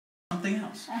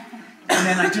else. And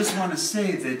then I just want to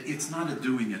say that it's not a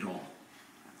doing at all.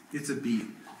 It's a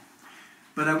being.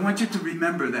 But I want you to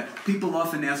remember that people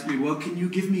often ask me, well, can you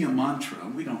give me a mantra?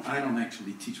 I don't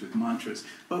actually teach with mantras.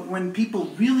 But when people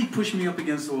really push me up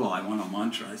against the wall, I want a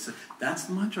mantra. I said, that's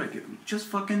the mantra I give them. Just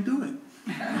fucking do it.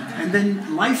 And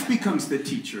then life becomes the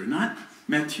teacher, not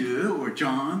Mathieu or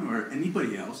John or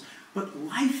anybody else, but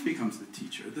life becomes the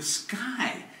teacher. The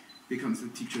sky becomes the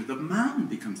teacher. The mountain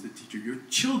becomes the teacher. Your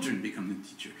children become the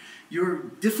teacher. Your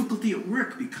difficulty at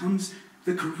work becomes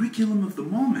the curriculum of the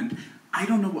moment. I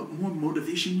don't know what more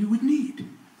motivation you would need.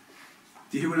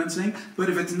 Do you hear what I'm saying? But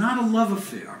if it's not a love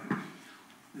affair,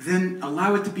 then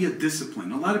allow it to be a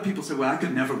discipline. A lot of people say, well, I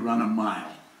could never run a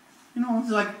mile. You know,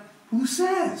 it's like, who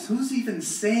says? Who's even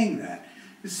saying that?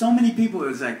 There's so many people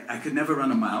who's like, I could never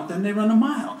run a mile, then they run a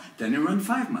mile, then they run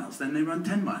 5 miles, then they run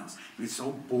 10 miles. It's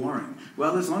so boring.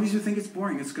 Well, as long as you think it's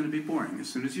boring, it's going to be boring. As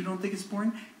soon as you don't think it's boring,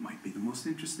 it might be the most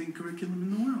interesting curriculum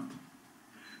in the world.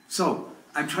 So,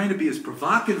 I'm trying to be as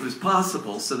provocative as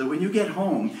possible so that when you get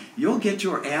home, you'll get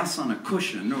your ass on a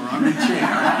cushion or on a chair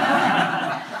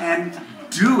and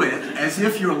do it as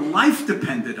if your life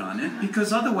depended on it,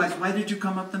 because otherwise, why did you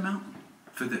come up the mountain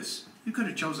for this? You could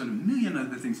have chosen a million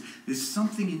other things. There's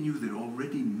something in you that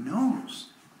already knows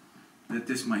that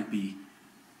this might be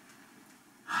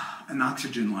an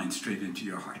oxygen line straight into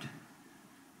your heart.